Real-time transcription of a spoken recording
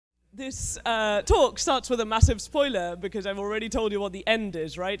This talk starts with a massive spoiler because I've already told you what the end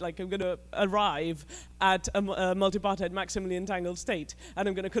is, right? Like I'm going to arrive at a multipartite maximally entangled state, and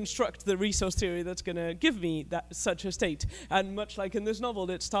I'm going to construct the resource theory that's going to give me such a state. And much like in this novel,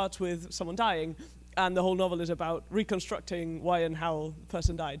 it starts with someone dying, and the whole novel is about reconstructing why and how the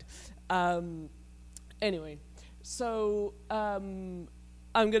person died. Anyway, so I'm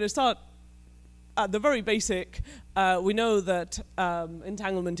going to start at the very basic. We know that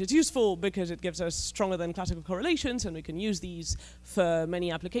entanglement is useful because it gives us stronger than classical correlations, and we can use these for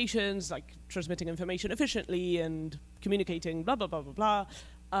many applications, like transmitting information efficiently and communicating, blah, blah, blah, blah,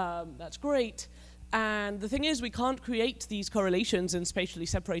 blah. That's great. And the thing is, we can't create these correlations in spatially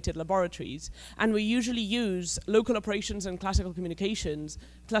separated laboratories, and we usually use local operations and classical communication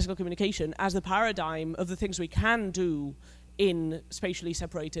as the paradigm of the things we can do in spatially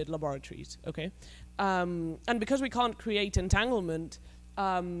separated laboratories, okay? And because we can't create entanglement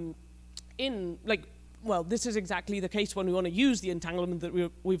this is exactly the case when we want to use the entanglement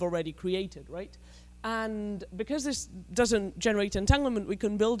that we've already created, right? And because this doesn't generate entanglement, we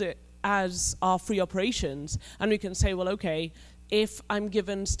can build it as our free operations, and we can say, well, okay, if I'm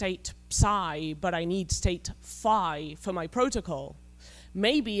given state psi, but I need state phi for my protocol,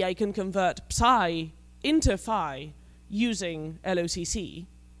 maybe I can convert psi into phi using LOCC,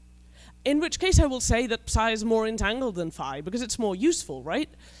 in which case I will say that psi is more entangled than phi because it's more useful, right?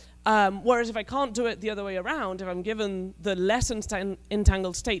 Whereas if I can't do it the other way around, if I'm given the less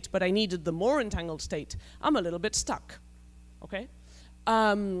entangled state but I needed the more entangled state, I'm a little bit stuck, okay?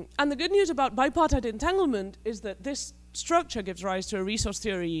 And the good news about bipartite entanglement is that this structure gives rise to a resource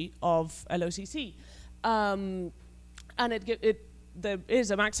theory of LOCC. And there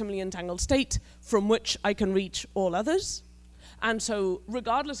is a maximally entangled state from which I can reach all others. And so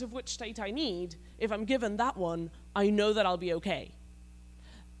regardless of which state I need, if I'm given that one, I know that I'll be okay.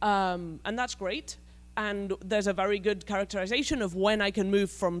 And that's great. And there's a very good characterization of when I can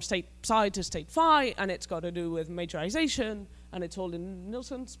move from state psi to state phi, and it's got to do with majorization, and it's all in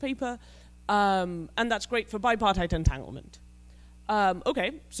Nilsson's paper. And that's great for bipartite entanglement.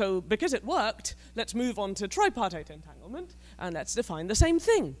 Okay, so because it worked, let's move on to tripartite entanglement, and let's define the same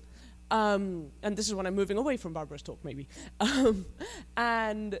thing. And this is when I'm moving away from Barbara's talk, maybe.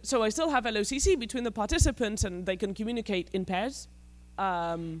 And so I still have LOCC between the participants, and they can communicate in pairs.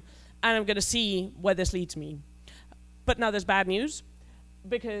 And I'm going to see where this leads me. But now there's bad news,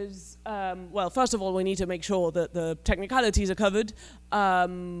 because, well, first of all, we need to make sure that the technicalities are covered.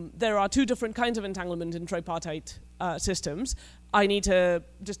 There are two different kinds of entanglement in tripartite systems. I need to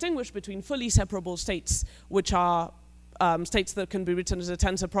distinguish between fully separable states, which are states that can be written as a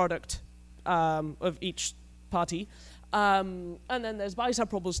tensor product of each party. And then there's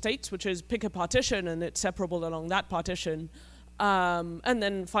biseparable states, which is pick a partition and it's separable along that partition. And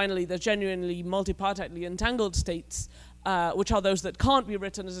then finally, there's genuinely multipartitely entangled states, which are those that can't be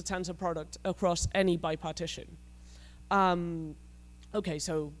written as a tensor product across any bipartition. Okay,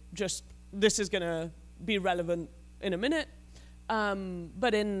 so just this is going to be relevant in a minute.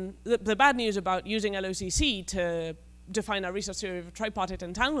 But in the bad news about using LOCC to define our resource theory of tripartite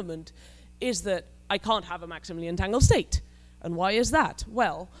entanglement is that I can't have a maximally entangled state. And why is that?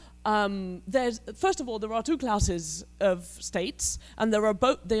 Well, first of all, there are two classes of states, and they are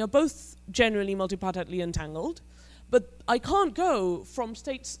both generally multipartitely entangled. But I can't go from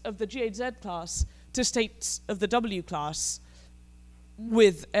states of the G8Z class to states of the W class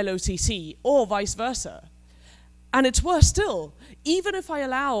with LOCC, or vice versa. And it's worse still. Even if I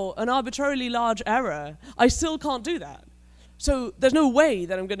allow an arbitrarily large error, I still can't do that. So there's no way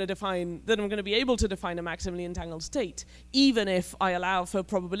that I'm going to be able to define a maximally entangled state, even if I allow for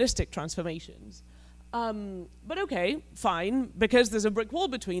probabilistic transformations. But okay, fine. Because there's a brick wall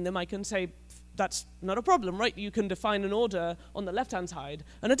between them, I can say that's not a problem, right? You can define an order on the left-hand side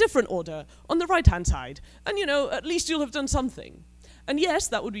and a different order on the right-hand side. And, you know, at least you'll have done something. And yes,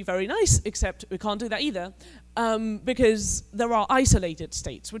 that would be very nice, except we can't do that either, because there are isolated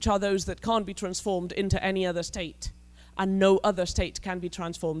states, which are those that can't be transformed into any other state, and no other state can be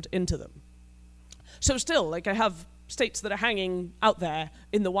transformed into them. So still, like, I have states that are hanging out there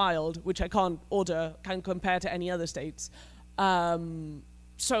in the wild, which I can't compare to any other states.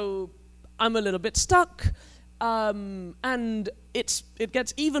 So I'm a little bit stuck. And it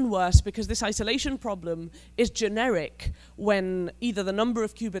gets even worse because this isolation problem is generic when either the number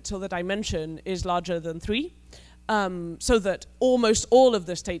of qubits or the dimension is larger than 3, so that almost all of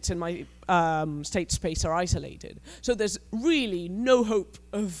the states in my state space are isolated. So there's really no hope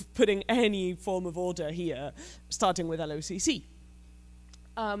of putting any form of order here, starting with LOCC.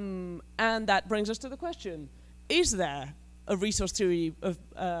 And that brings us to the question, is there a resource theory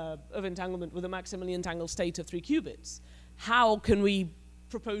of entanglement with a maximally entangled state of 3 qubits. How can we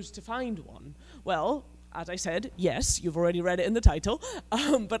propose to find one? Well, as I said, yes, you've already read it in the title,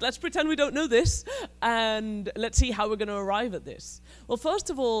 but let's pretend we don't know this, and let's see how we're going to arrive at this. Well, first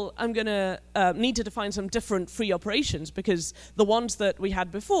of all, I'm going to need to define some different free operations, because the ones that we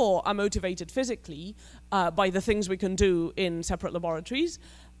had before are motivated physically by the things we can do in separate laboratories.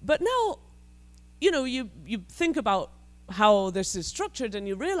 But now, you think about how this is structured, and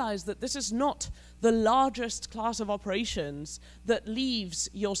you realize that this is not the largest class of operations that leaves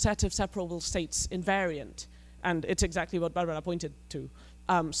your set of separable states invariant. And it's exactly what Barbara pointed to.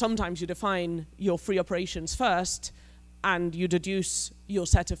 Sometimes you define your free operations first, and you deduce your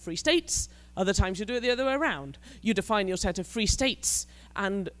set of free states. Other times you do it the other way around. You define your set of free states,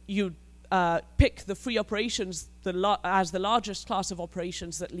 and you pick the free operations as the largest class of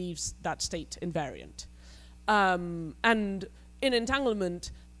operations that leaves that state invariant. And in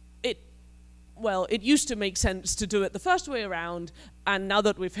entanglement, it used to make sense to do it the first way around, and now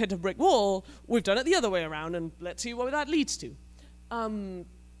that we've hit a brick wall, we've done it the other way around, and let's see what that leads to.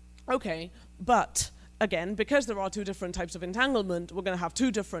 Okay, but again, because there are 2 different types of entanglement, we're going to have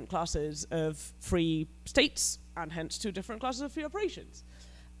 2 different classes of free states, and hence 2 different classes of free operations.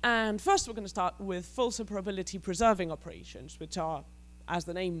 And first we're going to start with full separability preserving operations, which are, as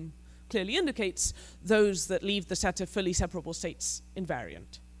the name clearly indicates, those that leave the set of fully separable states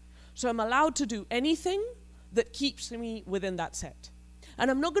invariant. So I'm allowed to do anything that keeps me within that set.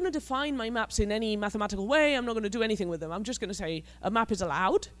 And I'm not going to define my maps in any mathematical way. I'm not going to do anything with them. I'm just going to say a map is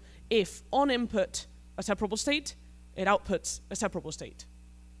allowed if on input a separable state, it outputs a separable state.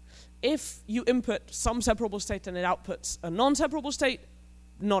 If you input some separable state and it outputs a non-separable state,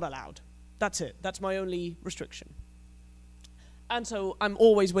 not allowed. That's it. That's my only restriction. And so I'm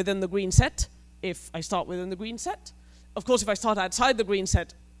always within the green set if I start within the green set. Of course, if I start outside the green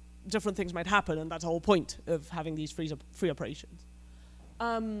set, different things might happen, and that's the whole point of having these free operations.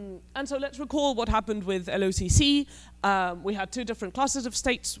 And so let's recall what happened with LOCC. We had 2 different classes of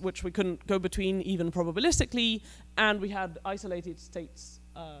states, which we couldn't go between even probabilistically, and we had isolated states,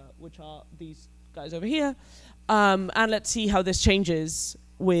 which are these guys over here. And let's see how this changes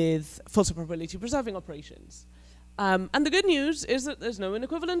with full separability preserving operations. And the good news is that there's no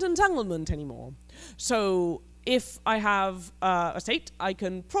inequivalent entanglement anymore. So if I have a state, I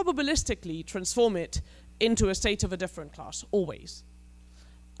can probabilistically transform it into a state of a different class, always.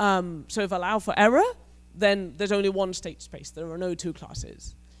 So if I allow for error, then there's only one state space. There are no 2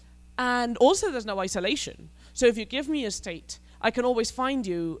 classes. And also there's no isolation. So if you give me a state, I can always find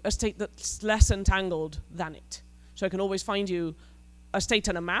you a state that's less entangled than it. So I can always find you a state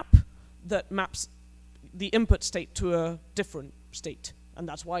and a map that maps the input state to a different state, and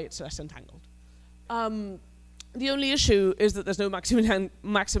that's why it's less entangled. The only issue is that there's no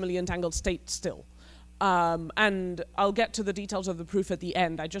maximally entangled state still. And I'll get to the details of the proof at the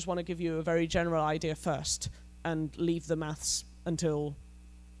end. I just want to give you a very general idea first and leave the maths until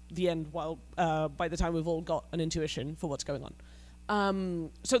the end, while by the time we've all got an intuition for what's going on.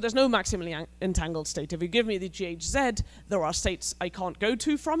 So there's no maximally entangled state. If you give me the GHZ, there are states I can't go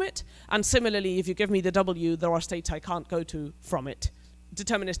to from it. And similarly, if you give me the W, there are states I can't go to from it,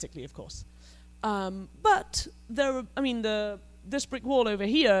 deterministically, of course. But this brick wall over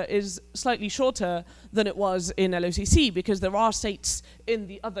here is slightly shorter than it was in LOCC, because there are states in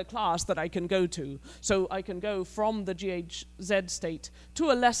the other class that I can go to. So I can go from the GHZ state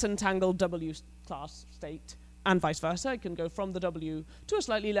to a less entangled W class state, and vice versa. I can go from the W to a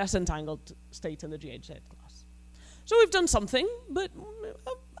slightly less entangled state in the GHZ class. So we've done something, but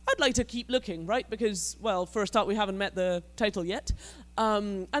I'd like to keep looking, right? Because, well, for a start, we haven't met the title yet.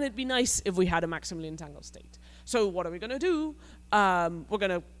 And it'd be nice if we had a maximally entangled state. So what are we going to do? We're going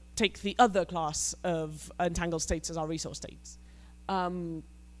to take the other class of entangled states as our resource states. Can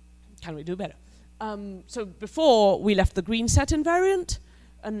we do better? So before, we left the green set invariant,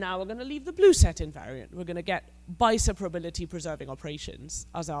 and now we're going to leave the blue set invariant. We're going to get biseparability preserving operations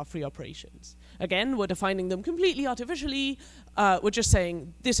as our free operations. Again, we're defining them completely artificially. We're just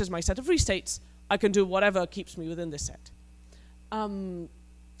saying, this is my set of free states. I can do whatever keeps me within this set. And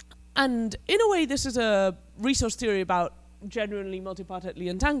in a way, this is a resource theory about genuinely multipartitely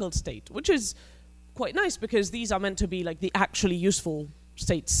entangled state, which is quite nice because these are meant to be like the actually useful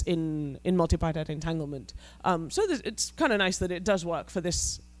states in multipartite entanglement. So it's kind of nice that it does work for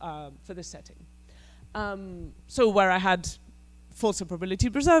this setting. So where I had full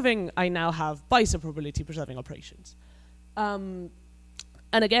separability preserving, I now have biseparability preserving operations. And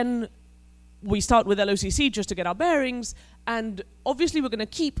again, we start with LOCC just to get our bearings, and obviously we're going to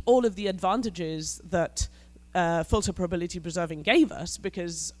keep all of the advantages that filter probability preserving gave us,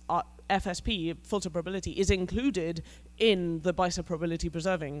 because our FSP, filter probability, is included in the BISA probability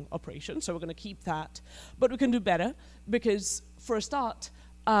preserving operation, so we're going to keep that. But we can do better, because for a start,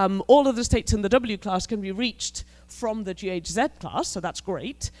 all of the states in the W class can be reached from the GHZ class, so that's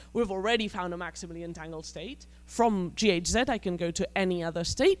great. We've already found a maximally entangled state. From GHZ, I can go to any other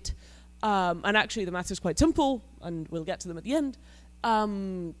state. And actually, the math is quite simple, and we'll get to them at the end.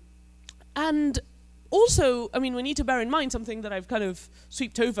 And also, I mean, we need to bear in mind something that I've kind of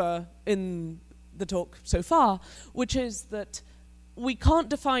swept over in the talk so far, which is that we can't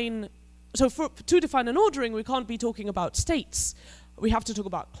define, so to define an ordering, we can't be talking about states. We have to talk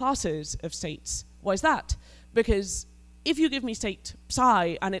about classes of states. Why is that? Because if you give me state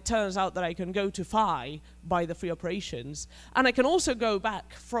psi, and it turns out that I can go to phi by the free operations, and I can also go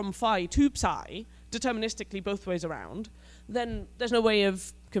back from phi to psi, deterministically both ways around, then there's no way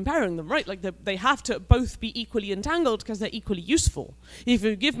of comparing them, right? Like they have to both be equally entangled because they're equally useful. If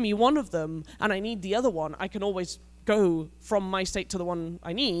you give me one of them and I need the other one, I can always go from my state to the one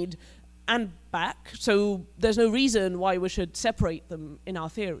I need and back. So there's no reason why we should separate them in our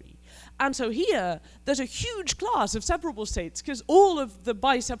theory. And so here, there's a huge class of separable states because all of the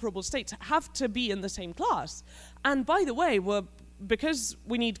biseparable states have to be in the same class. And by the way, because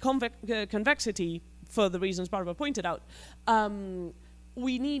we need convexity for the reasons Barbara pointed out,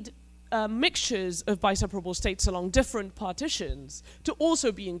 we need mixtures of biseparable states along different partitions to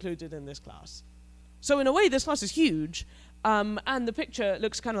also be included in this class. So in a way, this class is huge. And the picture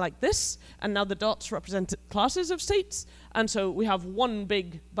looks kind of like this, and now the dots represent classes of states, and so we have one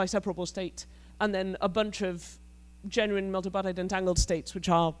big biseparable state, and then a bunch of genuine multipartite entangled states, which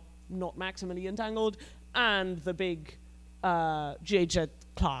are not maximally entangled, and the big GHZ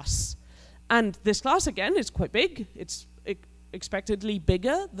class. And this class, again, is quite big. It's expectedly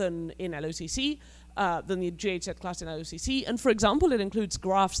bigger than in LOCC, than the GHZ class in LOCC, and for example, it includes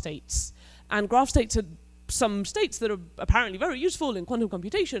graph states. And graph states are some states that are apparently very useful in quantum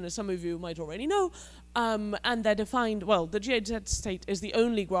computation, as some of you might already know, and they're defined, well, the GHZ state is the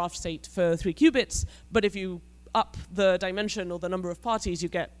only graph state for 3 qubits, but if you up the dimension or the number of parties, you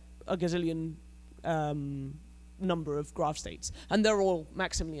get a gazillion number of graph states, and they're all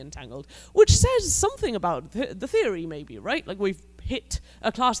maximally entangled, which says something about the theory, maybe, right? Like we've hit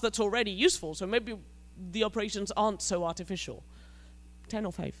a class that's already useful, so maybe the operations aren't so artificial. 10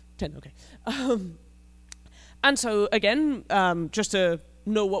 or 5? 10, okay. And so again, just to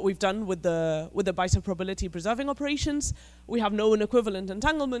know what we've done with the biseparability preserving operations, we have no equivalent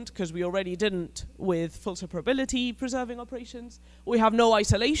entanglement because we already didn't with filter-probability preserving operations. We have no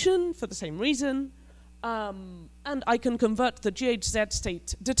isolation for the same reason. And I can convert the GHZ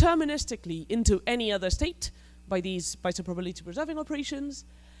state deterministically into any other state by these biseparability preserving operations.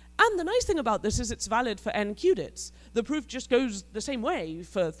 And the nice thing about this is it's valid for n qubits. The proof just goes the same way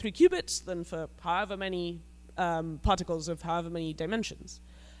for 3 qubits than for however many particles of however many dimensions.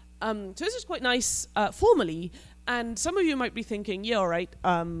 So this is quite nice formally, and some of you might be thinking, yeah, all right,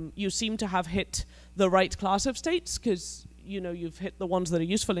 you seem to have hit the right class of states because you've hit the ones that are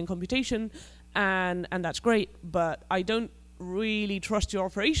useful in computation, and that's great, but I don't really trust your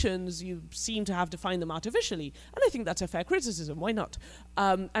operations. You seem to have defined them artificially, and I think that's a fair criticism. Why not?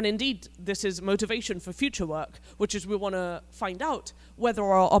 And indeed, this is motivation for future work, which is we want to find out whether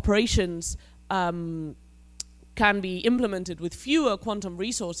our operations can be implemented with fewer quantum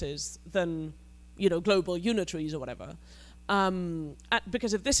resources than, global unitaries or whatever.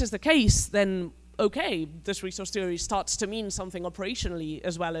 Because if this is the case, then okay, this resource theory starts to mean something operationally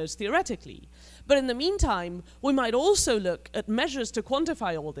as well as theoretically. But in the meantime, we might also look at measures to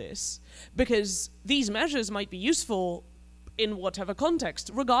quantify all this, because these measures might be useful in whatever context,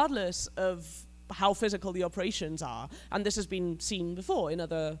 regardless of how physical the operations are. And this has been seen before in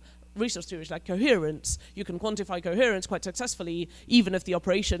other resource theories like coherence. You can quantify coherence quite successfully, even if the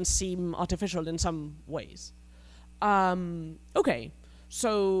operations seem artificial in some ways. Okay,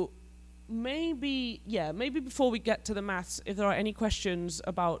 so maybe before we get to the maths, if there are any questions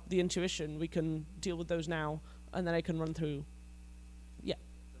about the intuition, we can deal with those now, and then I can run through. Yeah.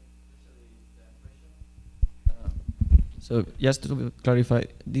 So just to clarify,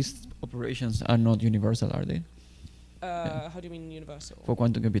 these operations are not universal, are they? How do you mean universal? For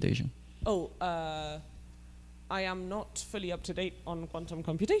quantum computation. Oh, I am not fully up to date on quantum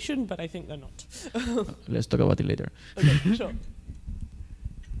computation, but I think they're not. Let's talk about it later. Okay, sure.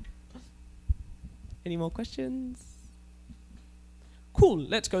 Any more questions? Cool,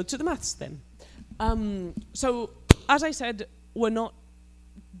 let's go to the maths then. So, as I said, we're not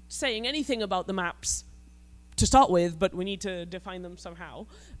saying anything about the maps to start with, but we need to define them somehow.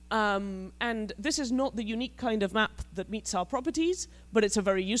 And this is not the unique kind of map that meets our properties, but it's a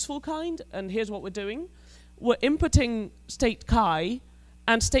very useful kind, and here's what we're doing. We're inputting state chi,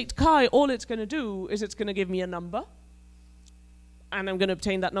 and state chi, all it's going to do is it's going to give me a number, and I'm going to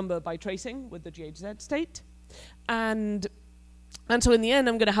obtain that number by tracing with the GHZ state. And so in the end,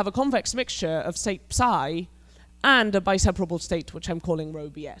 I'm going to have a convex mixture of state psi and a biseparable state, which I'm calling rho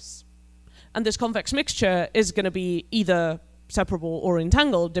BS. And this convex mixture is going to be either separable or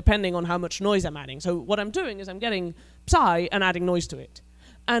entangled, depending on how much noise I'm adding. So what I'm doing is I'm getting psi and adding noise to it.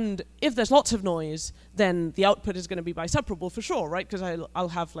 And if there's lots of noise, then the output is going to be biseparable for sure, right? Because I'll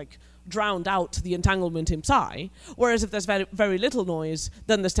have like drowned out the entanglement in psi. Whereas if there's very, very little noise,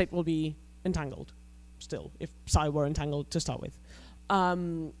 then the state will be entangled still, if psi were entangled to start with.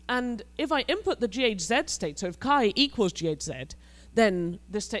 And if I input the GHZ state, so if chi equals GHZ, then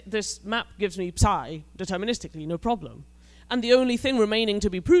this map gives me psi deterministically, no problem. And the only thing remaining to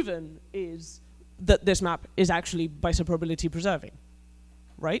be proven is that this map is actually biseparability preserving,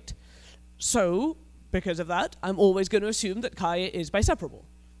 right? So, because of that, I'm always going to assume that chi is biseparable,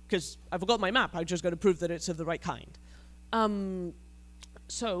 because I've got my map, I've just got to prove that it's of the right kind.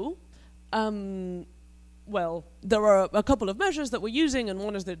 Well, there are a couple of measures that we're using, and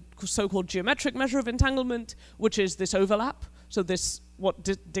one is the so-called geometric measure of entanglement, which is this overlap. So this what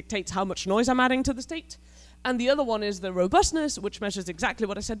dictates how much noise I'm adding to the state. And the other one is the robustness, which measures exactly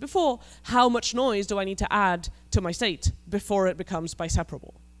what I said before. How much noise do I need to add to my state before it becomes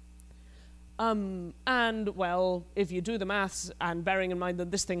biseparable? And, well, if you do the maths, and bearing in mind that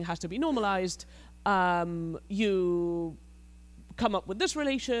this thing has to be normalized, you come up with this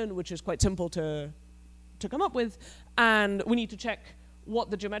relation, which is quite simple to come up with. And we need to check what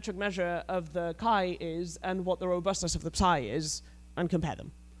the geometric measure of the chi is and what the robustness of the psi is, and compare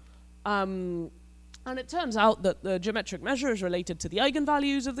them. And it turns out that the geometric measure is related to the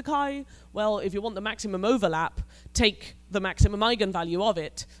eigenvalues of the chi. Well, if you want the maximum overlap, take the maximum eigenvalue of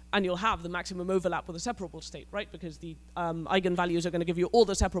it, and you'll have the maximum overlap with a separable state, right? Because the eigenvalues are going to give you all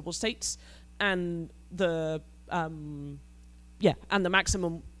the separable states, and the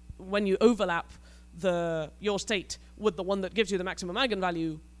maximum, when you overlap your state with the one that gives you the maximum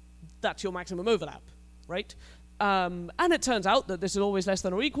eigenvalue, that's your maximum overlap, right? And it turns out that this is always less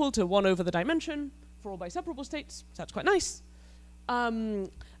than or equal to 1 over the dimension for all biseparable states, so that's quite nice.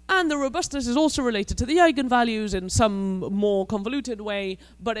 And the robustness is also related to the eigenvalues in some more convoluted way,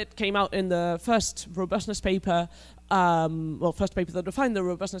 but it came out in the first robustness paper, first paper that defined the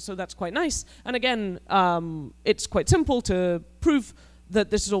robustness, so that's quite nice. And again, it's quite simple to prove that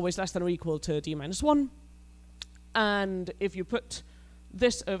this is always less than or equal to d minus 1. And if you put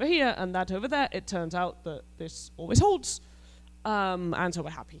this over here and that over there, it turns out that this always holds, and so we're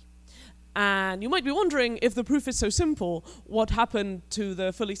happy. And you might be wondering, if the proof is so simple, what happened to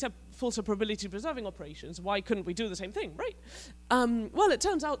the full separability preserving operations? Why couldn't we do the same thing, right? Well, it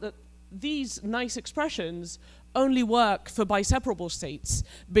turns out that these nice expressions only work for biseparable states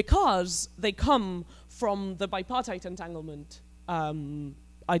because they come from the bipartite entanglement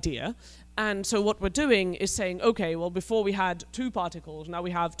idea. And so what we're doing is saying, okay, well, before we had 2 particles, now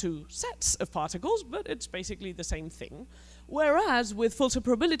we have 2 sets of particles, but it's basically the same thing. Whereas with full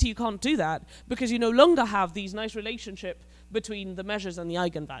separability, you can't do that because you no longer have these nice relationship between the measures and the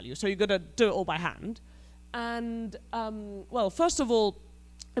eigenvalue. So you've got to do it all by hand. And, well, first of all,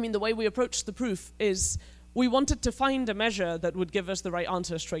 I mean, the way we approached the proof is we wanted to find a measure that would give us the right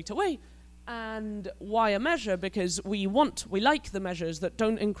answer straight away. And why a measure? Because we like the measures that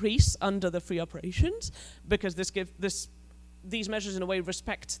don't increase under the free operations, because these measures in a way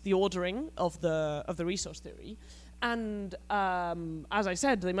respect the ordering of the resource theory. And as I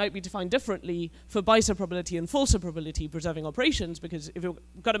said, they might be defined differently for biseparability and full separability preserving operations, because if you've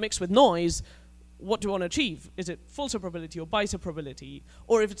got a mix with noise, what do you want to achieve? Is it full separability or biseparability?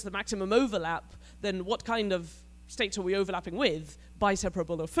 Or if it's the maximum overlap, then what kind of states are we overlapping with,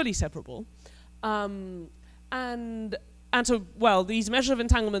 biseparable or fully separable? And so, well, these measures of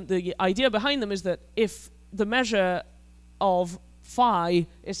entanglement, the idea behind them is that if the measure of phi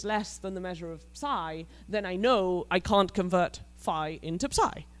is less than the measure of psi, then I know I can't convert phi into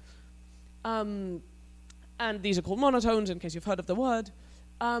psi. And these are called monotones, in case you've heard of the word.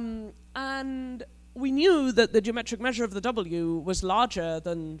 And we knew that the geometric measure of the W was larger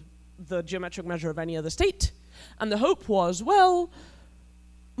than the geometric measure of any other state. And the hope was, well,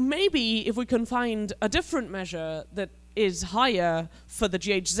 maybe if we can find a different measure that is higher for the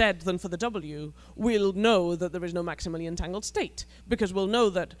GHZ than for the W, we'll know that there is no maximally entangled state. Because we'll know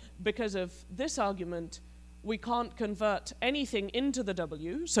that because of this argument, we can't convert anything into the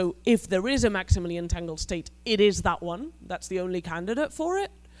W. So if there is a maximally entangled state, it is that one. That's the only candidate for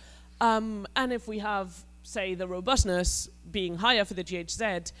it. And if we have, say, the robustness being higher for the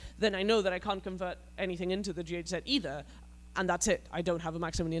GHZ, then I know that I can't convert anything into the GHZ either, and that's it. I don't have a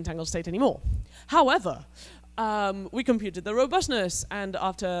maximally entangled state anymore. However, we computed the robustness, and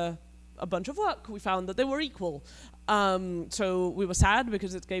after a bunch of work, we found that they were equal. So we were sad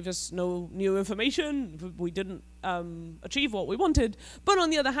because it gave us no new information. We didn't achieve what we wanted. But on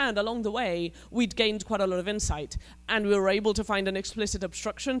the other hand, along the way, we'd gained quite a lot of insight, and we were able to find an explicit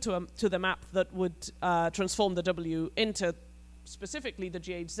obstruction to the map that would transform the W into specifically the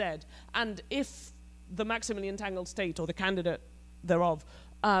GHZ. And if the maximally entangled state, or the candidate thereof,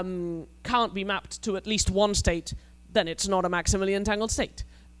 can't be mapped to at least one state, then it's not a maximally entangled state.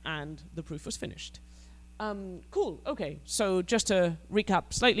 And the proof was finished. Cool, okay, so just to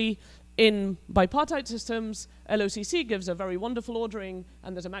recap slightly, in bipartite systems, LOCC gives a very wonderful ordering,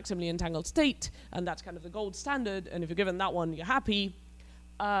 and there's a maximally entangled state, and that's kind of the gold standard, and if you're given that one, you're happy.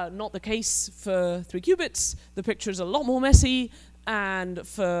 Not the case for 3 qubits. The picture is a lot more messy, and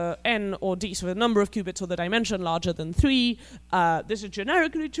for n or d, so the number of qubits or the dimension larger than 3, this is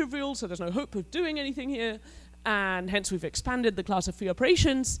generically trivial, so there's no hope of doing anything here, and hence we've expanded the class of free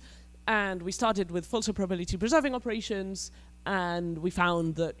operations, and we started with false probability preserving operations, and we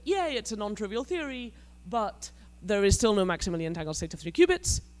found that, yay, it's a non-trivial theory, but there is still no maximally entangled state of 3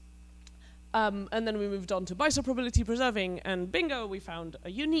 qubits. And then we moved on to bisobprobability preserving, and bingo, we found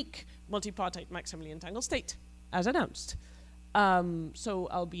a unique multipartite maximally entangled state, as announced. So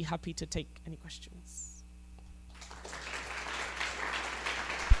I'll be happy to take any questions.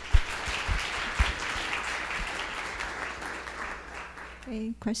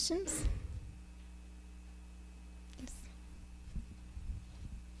 Any questions? Yes.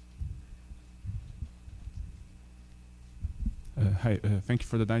 Hi, thank you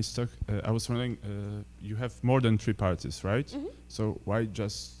for the nice talk. I was wondering, you have more than 3 parties, right? Mm-hmm. So why do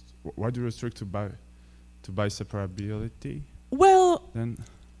you restrict to biseparability? Well, Then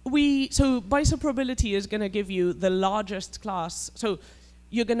so bisobprobability is going to give you the largest class. So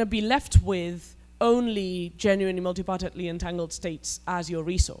you're going to be left with only genuinely multipartitely entangled states as your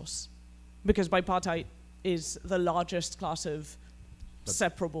resource, because bipartite is the largest class of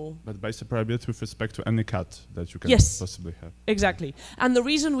separable. But biseparability with respect to any cut that you can Yes. possibly have. Exactly. And the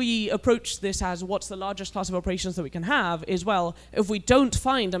reason we approach this as what's the largest class of operations that we can have is, well, if we don't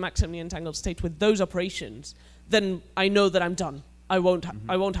find a maximally entangled state with those operations, then I know that I'm done. I won't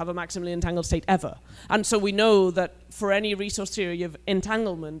have a maximally entangled state ever. And so we know that for any resource theory of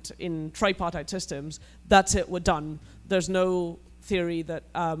entanglement in tripartite systems, that's it, we're done. There's no theory that,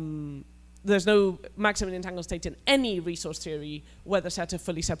 there's no maximally entangled state in any resource theory where the set of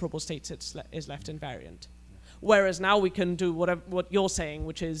fully separable states is left invariant. Whereas now we can do what you're saying,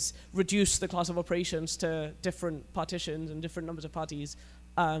 which is reduce the class of operations to different partitions and different numbers of parties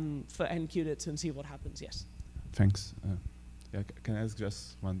for n qubits and see what happens, yes. Thanks. Yeah, can I ask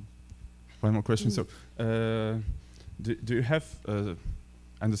just one more question? So, do you have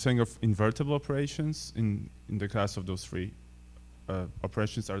understanding of invertible operations in the class of those 3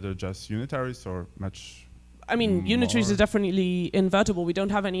 operations? Are they just unitaries or much? I mean, unitaries is definitely invertible. We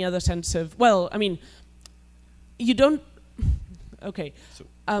don't have any other sense of, well, I mean, you don't, okay. So,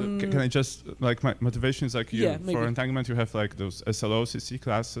 can I just, like, my motivation is like, for entanglement you have like those SLOCC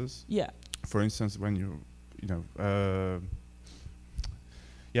classes. Yeah. For instance, when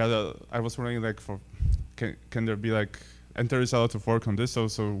I was wondering, like, can there be like, and there is a lot of work on this,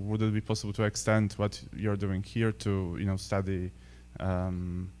 so would it be possible to extend what you're doing here to, study, how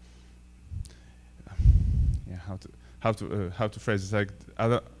to phrase it, like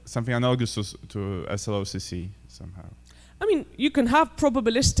something analogous to SLOCC somehow? I mean, you can have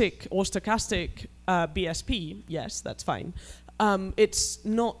probabilistic or stochastic BSP, yes, that's fine. It's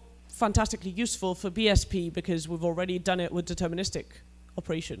not fantastically useful for BSP because we've already done it with deterministic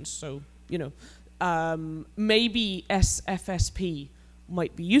operations. So, maybe SFSP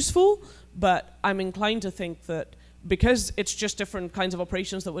might be useful, but I'm inclined to think that because it's just different kinds of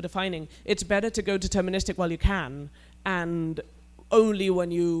operations that we're defining, it's better to go deterministic while you can, and only when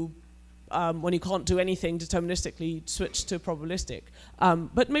you can't do anything deterministically, switch to probabilistic.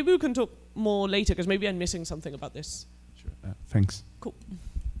 But maybe we can talk more later, because maybe I'm missing something about this. Sure. Thanks. Cool.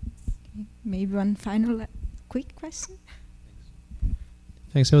 Okay. Maybe one final quick question.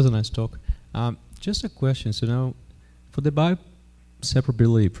 Thanks, that was a nice talk. Just a question, so now for the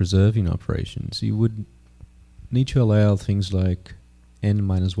biseparability preserving operations, you would need to allow things like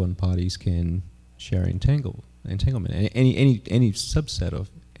n-1 parties can share entanglement. Any subset of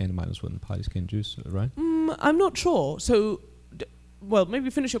n-1 parties can do so, right? I'm not sure. So, well, maybe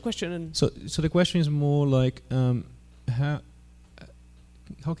finish your question. And so the question is more like, how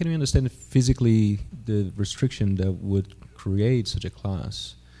how can we understand physically the restriction that would create such a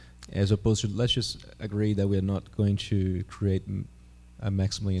class, as opposed to, let's just agree that we're not going to create a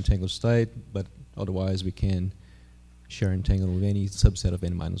maximally entangled state, but otherwise we can share entanglement with any subset of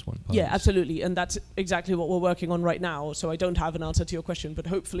n minus 1 parts. Yeah, absolutely, and that's exactly what we're working on right now, so I don't have an answer to your question, but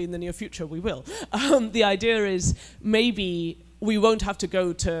hopefully in the near future we will. The idea is maybe we won't have to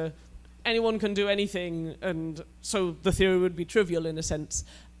go to anyone can do anything, and so the theory would be trivial in a sense,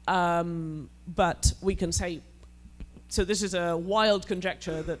 but we can say, so this is a wild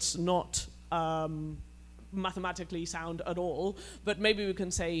conjecture that's not mathematically sound at all, but maybe we can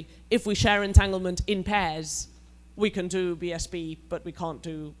say if we share entanglement in pairs, we can do BSB, but we can't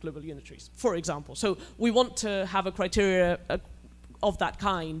do global unitaries, for example. So we want to have a criteria of that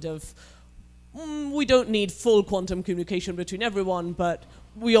kind of, we don't need full quantum communication between everyone, but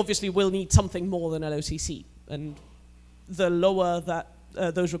we obviously will need something more than LOCC. And the lower that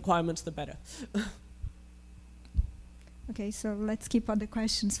those requirements, the better. Okay, so let's keep all the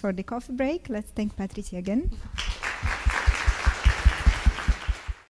questions for the coffee break. Let's thank Patricia again.